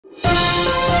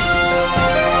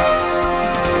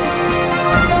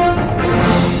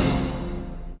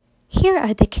Here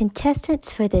are the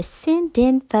contestants for the Send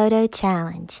In Photo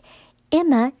Challenge.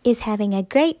 Emma is having a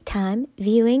great time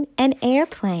viewing an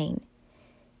airplane.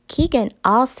 Keegan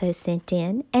also sent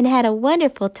in and had a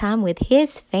wonderful time with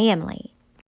his family.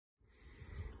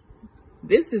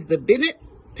 This is the Bennett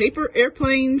Paper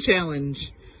Airplane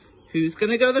Challenge. Who's going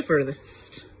to go the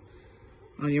furthest?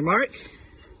 On your mark,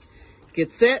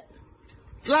 get set,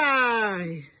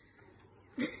 fly!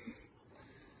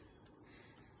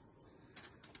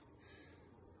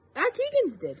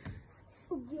 Keegan's did.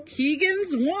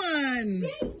 Keegan's won!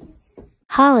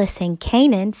 Hollis and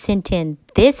Kanan sent in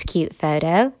this cute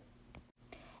photo.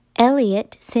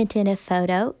 Elliot sent in a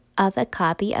photo of a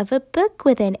copy of a book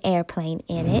with an airplane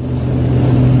in it.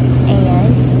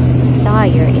 And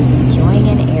Sawyer is enjoying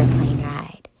an airplane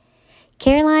ride.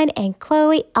 Caroline and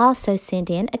Chloe also sent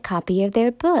in a copy of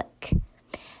their book.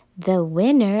 The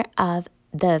winner of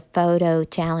the photo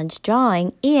challenge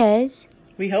drawing is...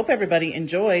 We hope everybody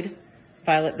enjoyed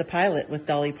Violet the Pilot with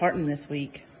Dolly Parton this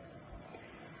week.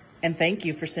 And thank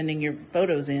you for sending your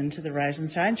photos in to the Rise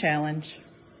and Shine Challenge.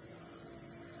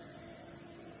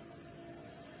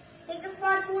 Take the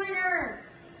spot winner.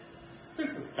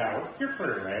 This is Val, your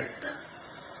player, right?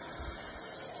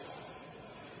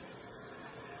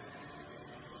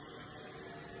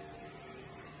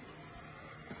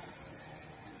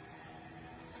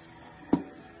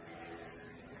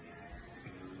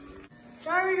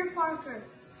 Sawyer Parker.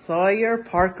 Sawyer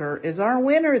Parker is our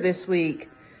winner this week.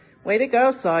 Way to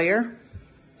go, Sawyer.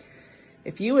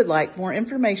 If you would like more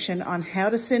information on how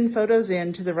to send photos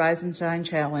in to the Rise and Shine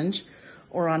Challenge,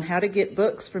 or on how to get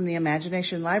books from the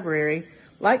Imagination Library,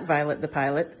 like Violet the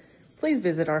Pilot, please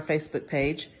visit our Facebook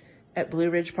page at Blue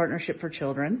Ridge Partnership for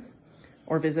Children,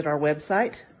 or visit our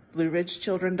website,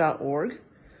 blueridgechildren.org,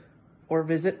 or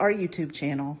visit our YouTube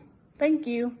channel. Thank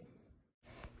you.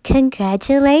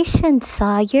 Congratulations,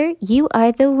 Sawyer. You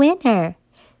are the winner.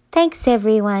 Thanks,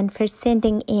 everyone, for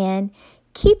sending in.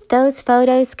 Keep those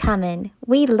photos coming.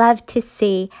 We love to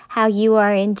see how you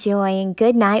are enjoying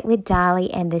Good Night with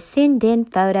Dolly and the Send In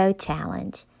Photo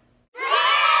Challenge.